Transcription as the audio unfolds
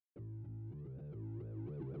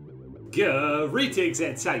Greetings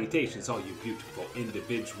and salutations, all you beautiful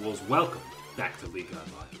individuals. Welcome back to League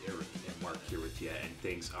Online. Eric and Mark here with you, and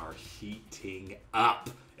things are heating up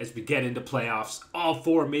as we get into playoffs. All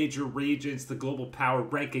four major regions, the global power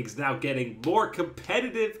rankings now getting more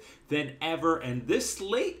competitive than ever. And this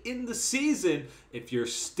late in the season, if you're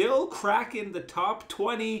still cracking the top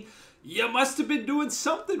 20, you must have been doing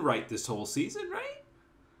something right this whole season, right?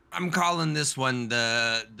 I'm calling this one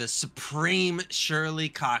the supreme Shirley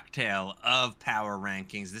cocktail of power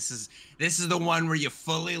rankings. This is the one where you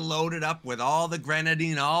fully load it up with all the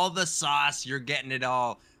grenadine, all the sauce. You're getting it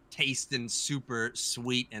all tasting super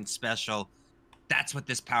sweet and special. That's what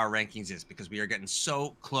this power rankings is, because we are getting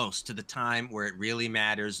so close to the time where it really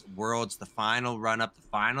matters. Worlds, the final run-up, the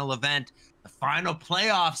final event, the final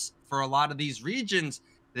playoffs for a lot of these regions.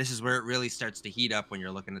 This is where it really starts to heat up when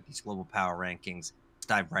you're looking at these global power rankings.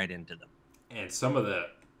 Dive right into them. And some of the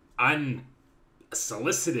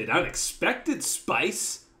unsolicited, unexpected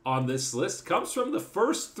spice on this list comes from the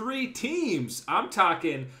first three teams. I'm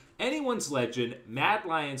talking Anyone's Legend, Mad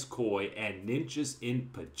Lions Koi, and Ninjas in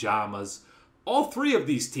Pajamas. All three of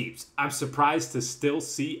these teams I'm surprised to still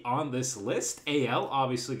see on this list. AL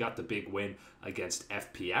obviously got the big win against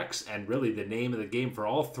FPX, and really the name of the game for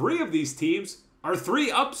all three of these teams are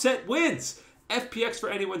three upset wins. FPX for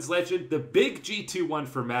Anyone's Legend, the big G2 one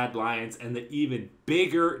for Mad Lions, and the even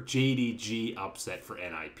bigger JDG upset for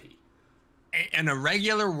NIP. In a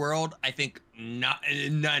regular world, I think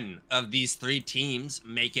none of these three teams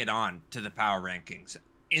make it on to the power rankings.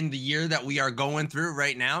 In the year that we are going through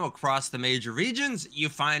right now across the major regions, you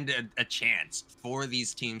find a chance for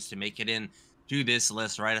these teams to make it in to this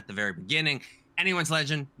list right at the very beginning. Anyone's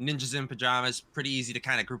Legend, Ninjas in Pajamas, pretty easy to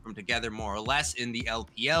kind of group them together more or less in the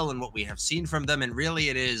LPL and what we have seen from them. And really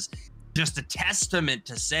it is just a testament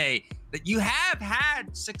to say that you have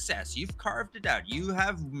had success. You've carved it out. You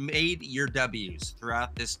have made your W's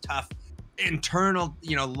throughout this tough internal,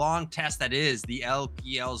 long test that is the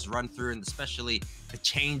LPL's run through, and especially the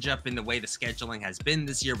change up in the way the scheduling has been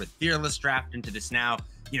this year with Fearless draft into this now,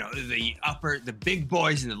 the big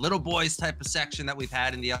boys and the little boys type of section that we've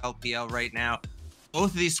had in the LPL right now.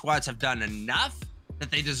 Both of these squads have done enough that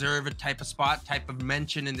they deserve a type of spot, type of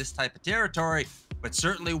mention in this type of territory, but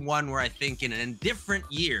certainly one where I think in a different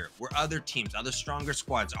year where other teams, other stronger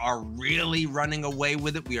squads are really running away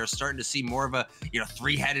with it, we are starting to see more of a,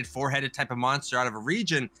 three-headed, four-headed type of monster out of a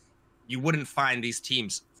region. You wouldn't find these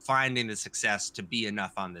teams finding the success to be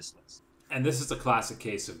enough on this list. And this is a classic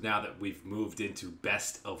case of now that we've moved into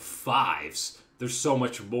best of fives, there's so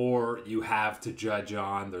much more you have to judge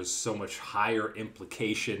on. There's so much higher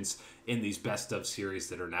implications in these best of series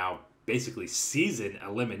that are now basically season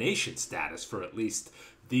elimination status for at least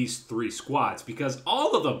these three squads, because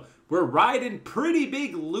all of them were riding pretty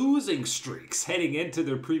big losing streaks heading into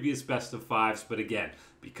their previous best of fives. But again,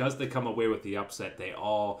 because they come away with the upset, they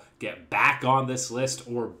all get back on this list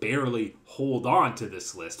or barely hold on to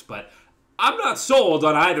this list. But I'm not sold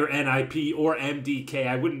on either NIP or MDK.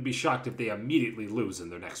 I wouldn't be shocked if they immediately lose in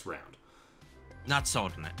their next round. Not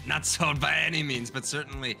sold on it. Not sold by any means, but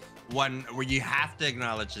certainly one where you have to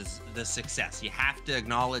acknowledge the success. You have to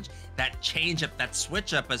acknowledge that change up, that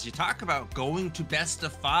switch up, as you talk about going to best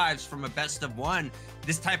of fives from a best of one.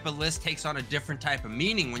 This type of list takes on a different type of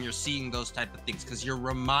meaning when you're seeing those type of things, because you're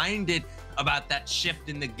reminded about that shift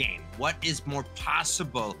in the game. What is more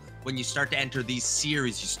possible when you start to enter these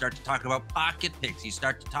series? You start to talk about pocket picks. You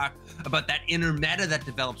start to talk about that inner meta that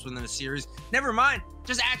develops within a series. Never mind,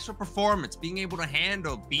 just actual performance, being able to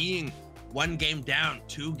handle being one game down,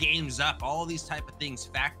 2 games up. All these type of things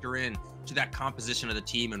factor in to that composition of the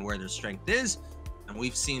team and where their strength is. And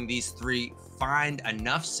we've seen these three find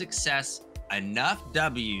enough success, enough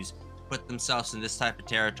W's to put themselves in this type of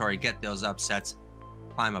territory, get those upsets,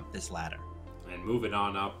 climb up this ladder. And moving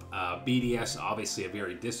on up, BDS, obviously a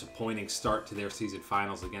very disappointing start to their season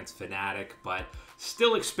finals against Fnatic, but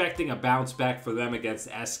still expecting a bounce back for them against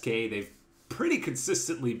SK. They've pretty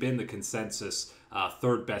consistently been the consensus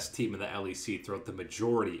third best team in the LEC throughout the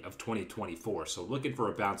majority of 2024. So looking for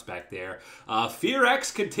a bounce back there.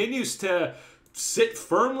 FearX continues to sit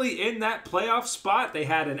firmly in that playoff spot. They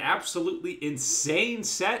had an absolutely insane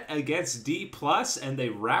set against D+, and they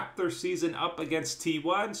wrapped their season up against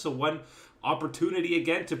T1. So one opportunity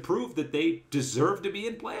again to prove that they deserve to be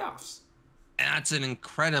in playoffs. And that's an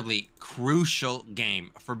incredibly crucial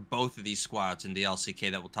game for both of these squads in the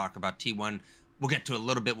LCK that we'll talk about. T1, we'll get to a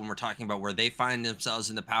little bit when we're talking about where they find themselves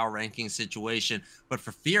in the power ranking situation. But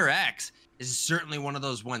for FearX, this is certainly one of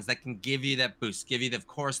those ones that can give you that boost, give you, of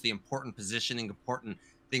course, the important positioning, important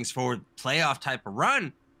things forward, playoff type of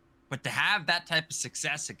run. But to have that type of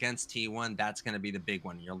success against T1, that's going to be the big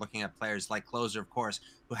one. You're looking at players like Closer, of course,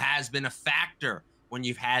 who has been a factor when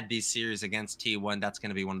you've had these series against T1. That's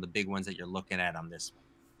going to be one of the big ones that you're looking at on this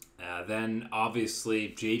one. Then, obviously,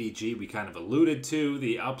 JDG, we kind of alluded to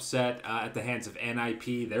the upset at the hands of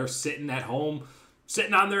NIP. They're sitting at home,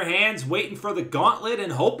 sitting on their hands, waiting for the gauntlet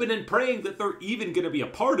and hoping and praying that they're even going to be a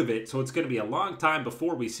part of it. So it's going to be a long time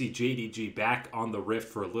before we see JDG back on the Rift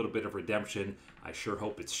for a little bit of redemption. I sure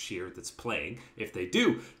hope it's Sheer that's playing if they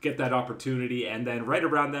do get that opportunity. And then right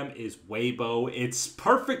around them is Weibo. It's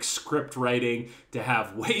perfect script writing to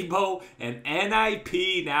have Weibo and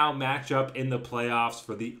NIP now match up in the playoffs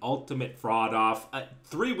for the ultimate fraud off.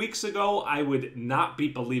 3 weeks ago, I would not be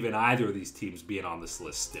believing either of these teams being on this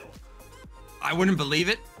list still. I wouldn't believe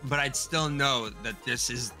it, but I'd still know that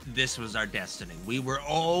this was our destiny. We were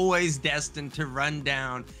always destined to run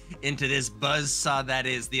down into this buzzsaw that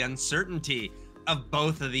is the uncertainty of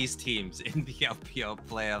both of these teams in the LPL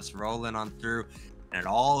playoffs rolling on through. And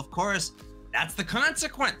all, of course, that's the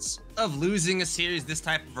consequence of losing a series this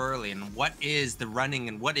type of early. And what is the running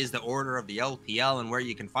and what is the order of the LPL and where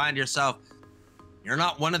you can find yourself? You're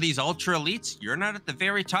not one of these ultra elites. You're not at the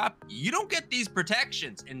very top. You don't get these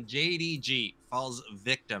protections. And JDG falls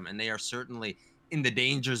victim, and they are certainly in the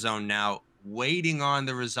danger zone now, waiting on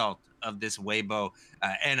the result of this Weibo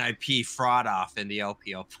NIP fraud off in the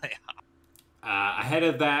LPL playoff. Ahead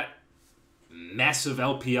of that mess of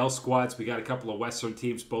LPL squads, we got a couple of Western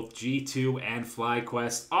teams, both G2 and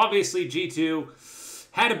FlyQuest. Obviously, G2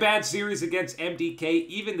 had a bad series against MDK.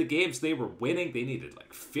 Even the games they were winning, they needed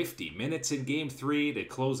like 50 minutes in Game 3 to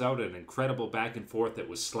close out an incredible back and forth that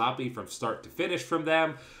was sloppy from start to finish from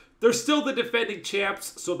them. They're still the defending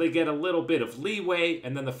champs, so they get a little bit of leeway.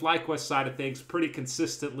 And then the FlyQuest side of things pretty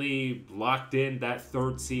consistently locked in that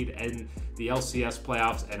third seed in the LCS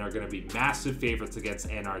playoffs and are going to be massive favorites against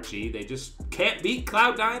NRG. They just can't beat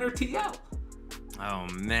Cloud9 or TL. Oh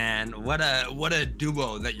man, what a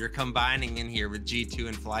duo that you're combining in here with G2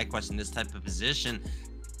 and FlyQuest in this type of position.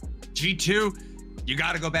 G2, you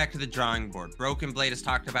got to go back to the drawing board. Broken Blade has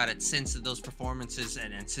talked about it since those performances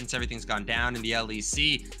and since everything's gone down in the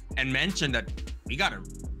LEC, and mentioned that we got to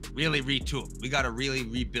really retool. We got to really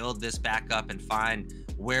rebuild this back up and find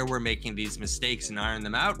where we're making these mistakes and iron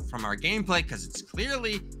them out from our gameplay, because it's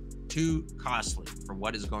clearly too costly for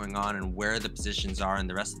what is going on and where the positions are in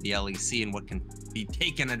the rest of the LEC and what can be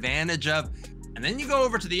taken advantage of. And then you go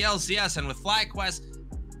over to the LCS, and with FlyQuest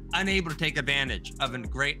unable to take advantage of a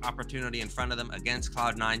great opportunity in front of them against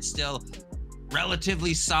Cloud9. Still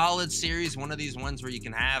relatively solid series, one of these ones where you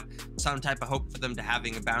can have some type of hope for them to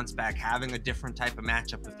having a bounce back, having a different type of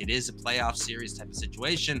matchup if it is a playoff series type of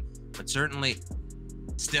situation. But certainly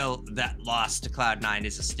still, that loss to Cloud9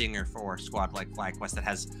 is a stinger for a squad like FlyQuest that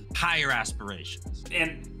has higher aspirations.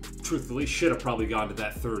 And truthfully, should have probably gone to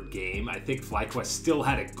that third game. I think FlyQuest still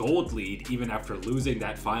had a gold lead even after losing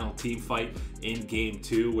that final team fight in Game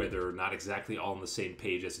 2, where they're not exactly all on the same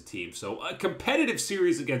page as a team. So a competitive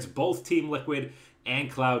series against both Team Liquid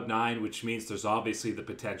and Cloud9, which means there's obviously the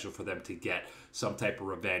potential for them to get some type of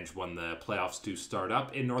revenge when the playoffs do start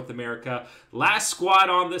up in North America. Last squad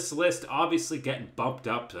on this list, obviously getting bumped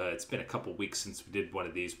up. It's been a couple weeks since we did one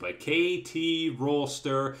of these, but KT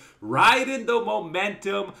Rolster riding the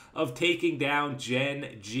momentum of taking down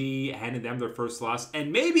Gen G, handing them their first loss,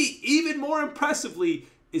 and maybe even more impressively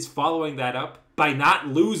is following that up by not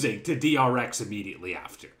losing to DRX immediately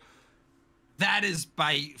after. That is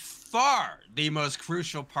by far the most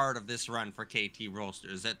crucial part of this run for KT Rolster,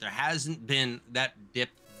 is that there hasn't been that dip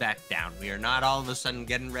back down. We are not all of a sudden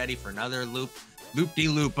getting ready for another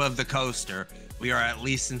loop-de-loop of the coaster. We are at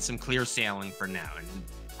least in some clear sailing for now. And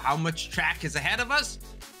how much track is ahead of us?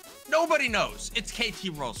 Nobody knows. It's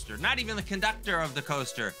KT Rolster. Not even the conductor of the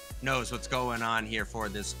coaster knows what's going on here for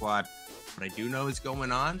this squad. What I do know is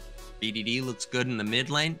going on. BDD looks good in the mid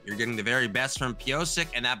lane. You're getting the very best from Piosik,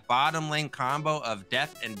 and that bottom lane combo of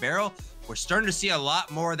Death and Barrel. We're starting to see a lot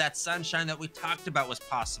more of that sunshine that we talked about was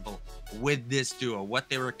possible with this duo, what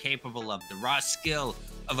they were capable of, the raw skill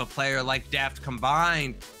of a player like Deft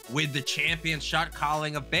combined with the champion shot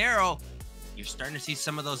calling of Barrel. You're starting to see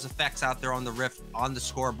some of those effects out there on the Rift, on the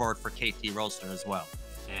scoreboard for KT Rolster as well.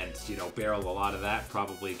 And, you know, Barrel, a lot of that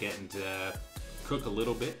probably getting to cook a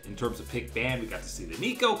little bit in terms of pick ban. We got to see the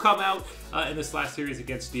Nico come out in this last series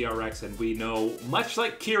against DRX, and we know, much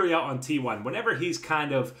like Kyria on T1, whenever he's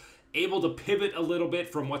kind of able to pivot a little bit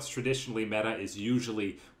from what's traditionally meta is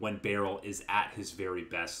usually when Beryl is at his very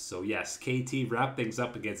best. So yes, KT wrap things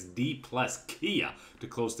up against D plus Kia to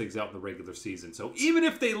close things out in the regular season. So even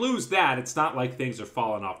if they lose that, it's not like things are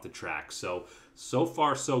falling off the track. So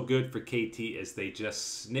far so good for KT as they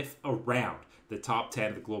just sniff around the top 10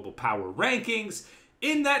 of the global power rankings.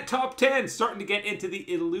 In that top 10, starting to get into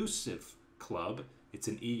the elusive club. It's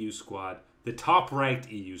an EU squad, the top-ranked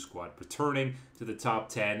EU squad, returning to the top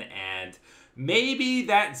 10. And maybe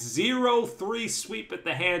that 0-3 sweep at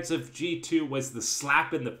the hands of G2 was the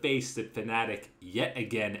slap in the face that Fnatic yet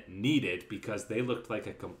again needed, because they looked like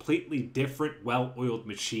a completely different, well-oiled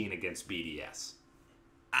machine against BDS.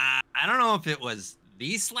 I don't know if it was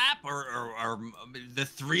the slap or the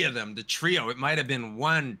three of them, the trio. It might have been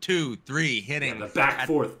 1, 2, 3 hitting. Yeah, the back,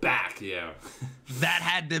 forth, back, yeah. That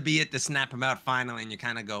had to be it to snap him out finally, and you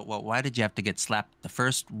kind of go, well, why did you have to get slapped the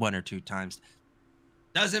first 1 or 2 times?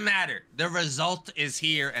 Doesn't matter. The result is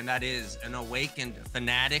here, and that is an awakened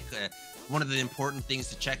Fnatic. One of the important things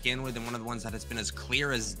to check in with, and one of the ones that has been as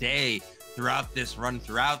clear as day throughout this run,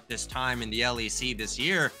 throughout this time in the LEC this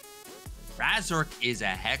year. Razork is a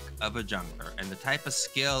heck of a jungler, and the type of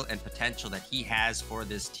skill and potential that he has for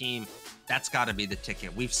this team, that's got to be the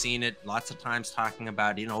ticket. We've seen it lots of times talking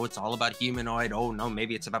about, you know, it's all about humanoid. Oh, no,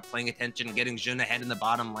 maybe it's about playing attention and getting Jhin ahead in the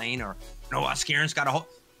bottom lane, or no, Oscaron's got a whole...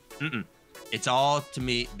 It's all, to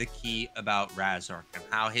me, the key about Razork and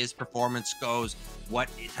how his performance goes, what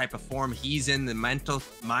type of form he's in, the mental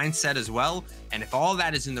mindset as well. And if all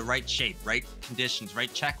that is in the right shape, right conditions,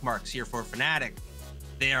 right check marks here for Fnatic,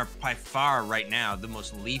 they are by far right now the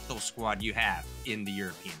most lethal squad you have in the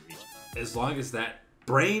European region. As long as that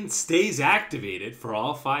brain stays activated for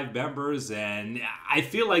all 5 members, and I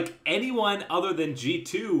feel like anyone other than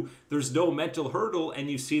G2, there's no mental hurdle,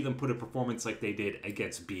 and you see them put a performance like they did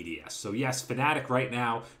against BDS. So yes, Fnatic right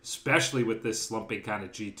now, especially with this slumping kind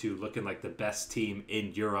of G2, looking like the best team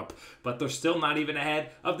in Europe, but they're still not even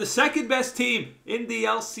ahead of the second best team in the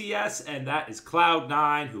LCS, and that is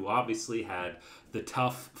Cloud9, who obviously had the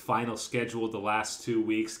tough final schedule the last 2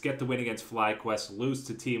 weeks, get the win against FlyQuest, lose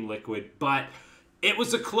to Team Liquid, but it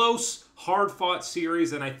was a close, hard-fought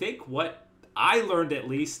series, and I think what I learned at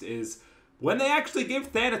least is when they actually give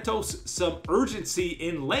Thanatos some urgency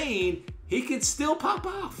in lane, he can still pop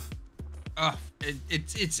off.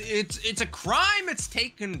 It's a crime it's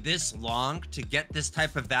taken this long to get this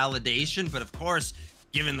type of validation, but of course,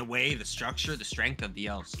 given the way, the structure, the strength of the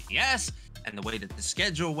LCS, and the way that the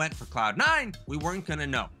schedule went for Cloud9, we weren't going to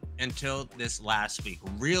know until this last week.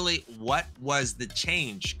 Really, what was the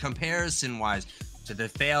change comparison-wise to the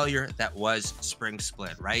failure that was Spring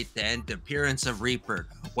Split, right? And the appearance of Reaper,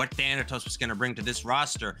 what Thanatos was going to bring to this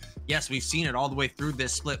roster. Yes, we've seen it all the way through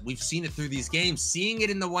this split. We've seen it through these games, seeing it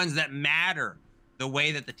in the ones that matter, the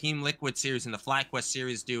way that the Team Liquid series and the FlyQuest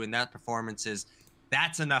series do in that performances.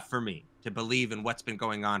 That's enough for me to believe in what's been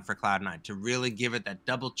going on for Cloud9, to really give it that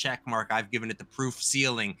double check mark. I've given it the proof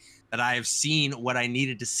ceiling that I have seen what I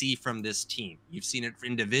needed to see from this team. You've seen it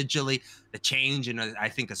individually, the change, and I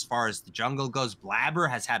think as far as the jungle goes, Blabber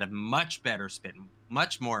has had a much better split,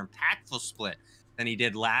 much more impactful split than he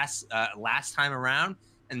did last time around,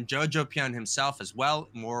 and Jojo Pion himself as well,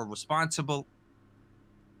 more responsible.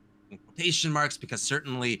 In quotation marks, because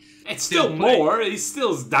certainly it's still more. He's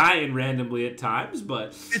still dying randomly at times,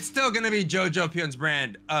 but it's still going to be Jojo Pion's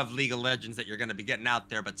brand of League of Legends that you're going to be getting out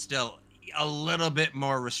there, but still a little bit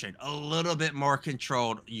more restrained, a little bit more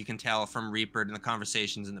controlled. You can tell from Reaper in the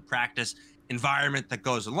conversations and the practice environment that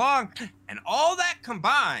goes along, and all that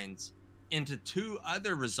combines into 2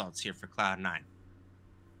 other results here for Cloud9.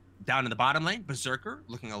 Down in the bottom lane, Berserker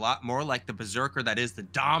looking a lot more like the Berserker that is the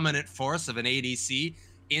dominant force of an ADC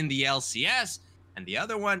in the LCS, and the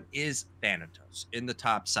other one is Thanatos in the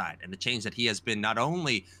top side, and the change that he has been not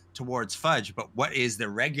only towards Fudge, but what is the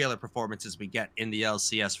regular performances we get in the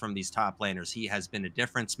LCS from these top laners. He has been a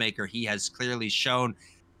difference maker. He has clearly shown,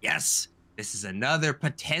 yes, this is another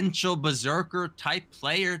potential Berserker type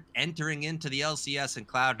player entering into the LCS, and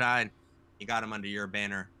Cloud9, you got him under your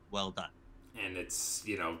banner. Well done. And it's,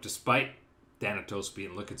 you know, despite Thanatos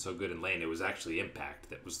being looking so good in lane, it was actually Impact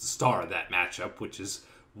that was the star of that matchup, which is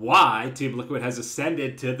why Team Liquid has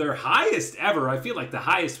ascended to their highest ever. I feel like the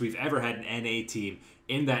highest we've ever had an NA team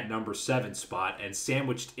in that number 7 spot. And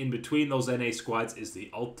sandwiched in between those NA squads is the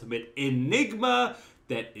ultimate enigma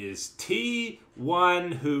that is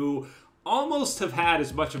T1, who almost have had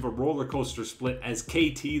as much of a roller coaster split as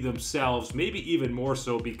KT themselves, maybe even more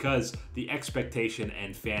so because the expectation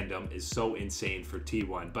and fandom is so insane for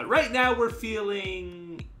T1. But right now we're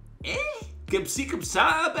feeling comme ci comme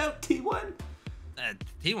ça about T1.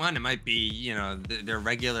 T1, it might be, they're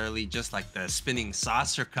regularly just like the spinning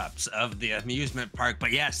saucer cups of the amusement park.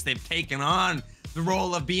 But yes, they've taken on the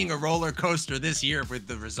role of being a roller coaster this year with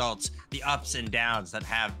the results, the ups and downs that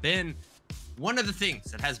have been. One of the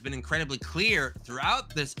things that has been incredibly clear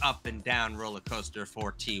throughout this up and down roller coaster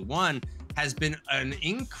for T1 has been an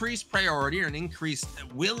increased priority or an increased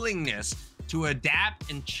willingness to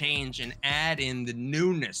adapt and change and add in the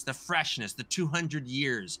newness, the freshness, the 200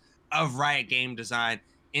 years of Riot game design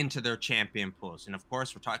into their champion pools. And of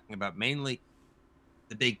course, we're talking about mainly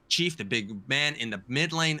the big chief, the big man in the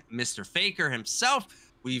mid lane, Mr. Faker himself.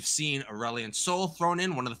 We've seen Aurelion Sol thrown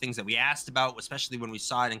in, one of the things that we asked about, especially when we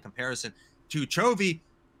saw it in comparison to Chovy.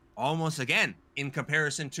 Almost again, in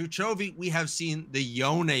comparison to Chovy, we have seen the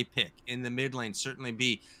Yone pick in the mid lane certainly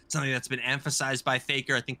be something that's been emphasized by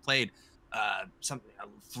Faker. I think played something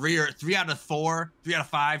three out of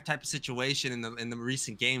 5 type of situation in the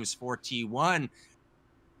recent games for T1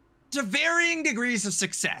 to varying degrees of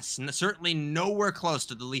success, and certainly nowhere close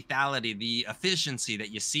to the lethality, the efficiency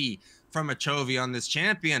that you see from a Chovy on this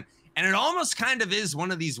champion. And it almost kind of is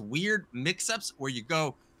one of these weird mix-ups where you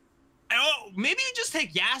go, oh, maybe you just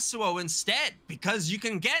take Yasuo instead, because you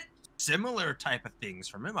can get similar type of things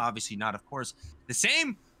from him. Obviously not, of course, the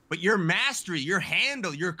same, but your mastery, your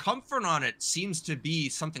handle, your comfort on it seems to be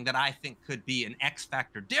something that I think could be an X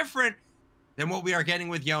factor different than what we are getting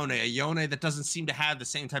with Yone. A Yone that doesn't seem to have the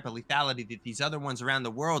same type of lethality that these other ones around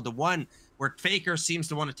the world. The one where Faker seems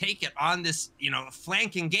to want to take it on this,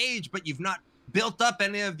 flank engage, but you've not built up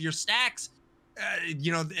any of your stacks.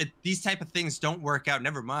 These type of things don't work out.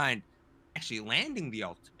 Never mind actually landing the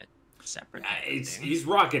ultimate. Separate. He's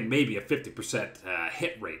rocking maybe a 50%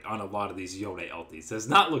 hit rate on a lot of these Yone ultis. Does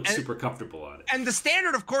not look super comfortable on it. And the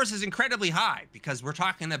standard, of course, is incredibly high because we're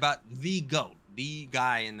talking about the GOAT, the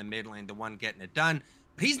guy in the mid lane, the one getting it done.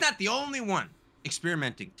 But he's not the only one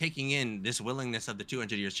experimenting, taking in this willingness of the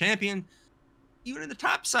 200 years champion. Even in the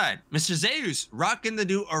top side, Mr. Zeus rocking the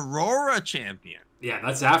new Aurora champion. Yeah,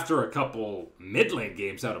 that's after a couple mid-lane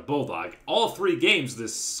games out of Bulldog. All 3 games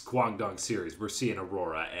this Guangdong series, we're seeing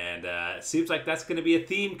Aurora, and it seems like that's going to be a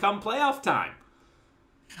theme come playoff time.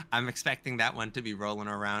 I'm expecting that one to be rolling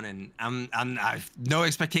around, and I've no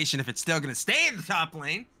expectation if it's still going to stay in the top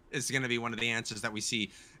lane. It's going to be one of the answers that we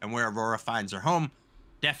see and where Aurora finds her home.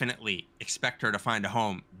 Definitely expect her to find a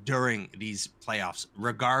home during these playoffs,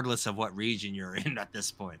 regardless of what region you're in at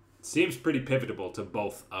this point. Seems pretty pivotal to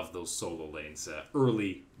both of those solo lanes.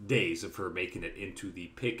 Early days of her making it into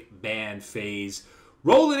the pick ban phase.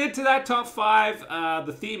 Rolling into that top 5,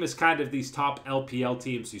 the theme is kind of these top LPL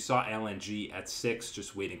teams. You saw LNG at 6,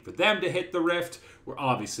 just waiting for them to hit the Rift. We're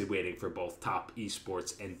obviously waiting for both top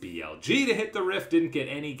eSports and BLG to hit the Rift. Didn't get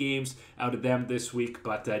any games out of them this week,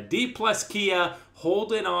 but D plus Kia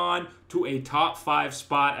holding on to a top 5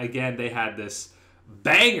 spot. Again, they had this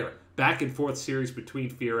banger back and forth series between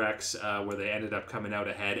FearX where they ended up coming out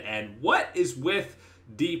ahead. And what is with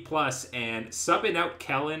D plus and subbing out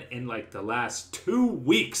Kellen in like the last 2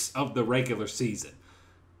 weeks of the regular season?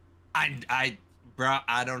 Bro,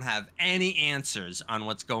 I don't have any answers on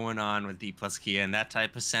what's going on with D plus Kia in that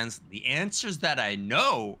type of sense. The answers that I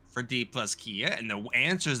know for D plus Kia and the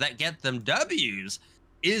answers that get them W's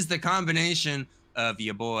is the combination of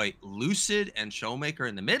your boy Lucid and Showmaker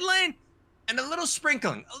in the mid lane, and a little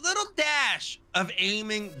sprinkling, a little dash of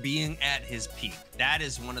aiming being at his peak. That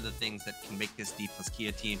is one of the things that can make this D plus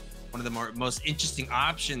Kia team one of the most interesting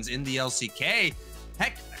options in the LCK.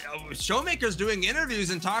 Heck, Showmaker's doing interviews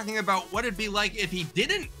and talking about what it'd be like if he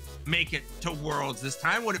didn't make it to Worlds this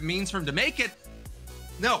time, what it means for him to make it.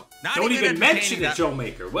 No, not don't even mention it,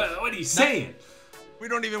 Showmaker. What are you saying? We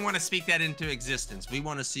don't even want to speak that into existence. We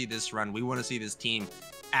want to see this run. We want to see this team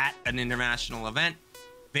at an international event.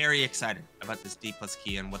 Very excited about this D plus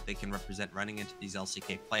Kia and what they can represent running into these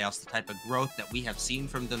LCK playoffs, the type of growth that we have seen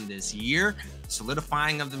from them this year,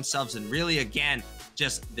 solidifying of themselves, and really, again,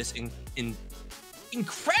 just this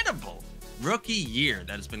incredible rookie year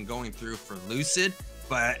that has been going through for Lucid,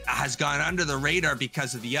 but has gone under the radar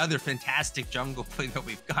because of the other fantastic jungle play that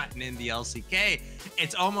we've gotten in the LCK.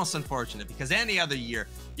 It's almost unfortunate because any other year,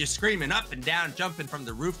 you're screaming up and down, jumping from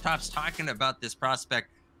the rooftops, talking about this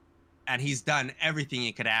prospect, and he's done everything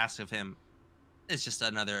you could ask of him. It's just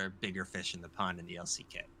another bigger fish in the pond in the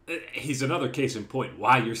LCK. He's another case in point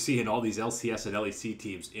why you're seeing all these LCS and LEC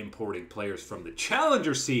teams importing players from the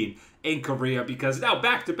challenger scene in Korea, because now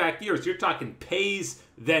back-to-back years, you're talking Pays,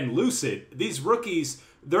 then Lucid. These rookies,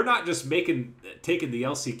 they're not just taking the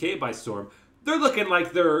LCK by storm. They're looking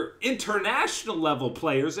like they're international level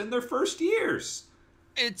players in their first years.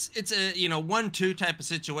 It's a 1-2 type of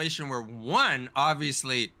situation where one,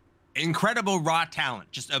 obviously, incredible raw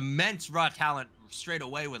talent, just immense raw talent straight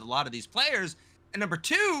away with a lot of these players. And number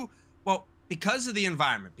two, well, because of the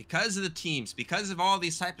environment, because of the teams, because of all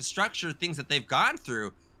these type of structure things that they've gone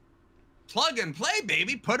through, plug and play,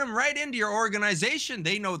 baby. Put them right into your organization.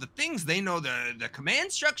 They know the things, they know the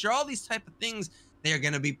command structure, all these type of things. They are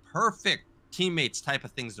going to be perfect teammates type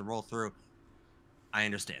of things to roll through. I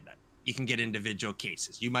understand that. You can get individual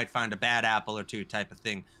cases. You might find a bad apple or two type of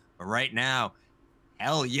thing. But right now,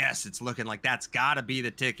 hell yes, it's looking like that's got to be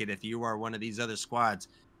the ticket if you are one of these other squads.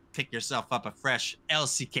 Pick yourself up a fresh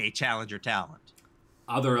LCK Challenger talent.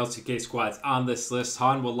 Other LCK squads on this list,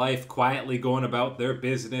 Hanwha Life quietly going about their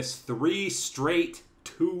business. 3 straight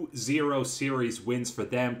 2-0 series wins for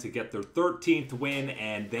them to get their 13th win,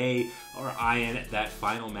 and they are eyeing that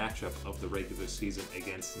final matchup of the regular season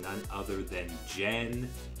against none other than Gen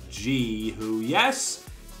G, who, yes,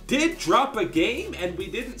 did drop a game, and we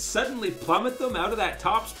didn't suddenly plummet them out of that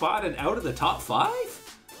top spot and out of the top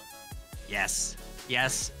 5? Yes,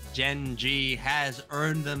 Gen G has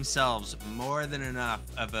earned themselves more than enough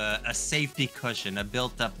of a safety cushion, a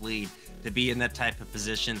built-up lead to be in that type of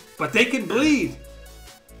position. But they can bleed.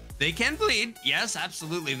 They can bleed. Yes,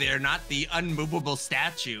 absolutely. They're not the unmovable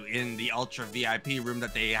statue in the Ultra VIP room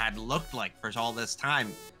that they had looked like for all this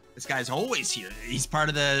time. This guy's always here. He's part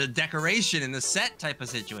of the decoration in the set type of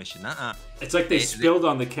situation. It's like they spilled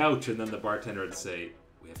on the couch and then the bartender would say,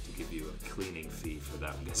 "We have to give you a cleaning fee for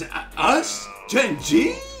that one." Guys, us? Gen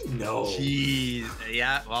G? No. Jeez.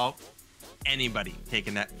 Yeah, well, anybody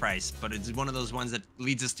taking that price, but it's one of those ones that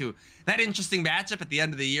leads us to that interesting matchup at the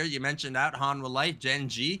end of the year. You mentioned out Hanwha Life, Gen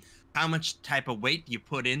G. How much type of weight do you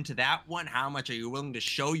put into that one? How much are you willing to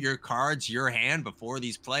show your cards, your hand before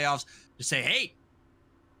these playoffs to say, hey,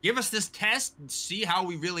 give us this test and see how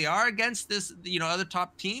we really are against this, other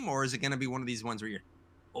top team? Or is it going to be one of these ones where you're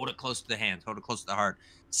hold it close to the hand, hold it close to the heart,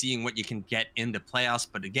 seeing what you can get into playoffs?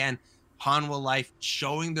 But again, Hanwha Life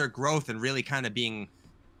showing their growth and really kind of being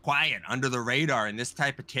quiet under the radar in this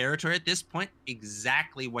type of territory at this point.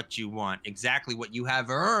 Exactly what you want, exactly what you have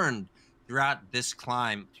earned throughout this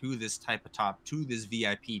climb to this type of top, to this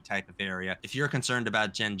VIP type of area. If you're concerned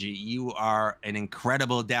about Gen G, you are an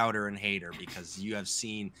incredible doubter and hater, because you have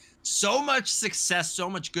seen so much success, so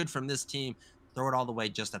much good from this team. Throw it all the way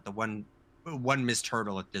just at the one missed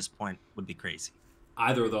hurdle at this point would be crazy.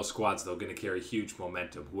 Either of those squads, though, going to carry huge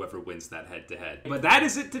momentum, whoever wins that head-to-head. But that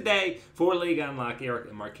is it today for League Unlock. Eric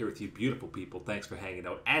and Mark here with you, beautiful people. Thanks for hanging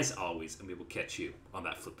out, as always, and we will catch you on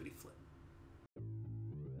that flippity flip.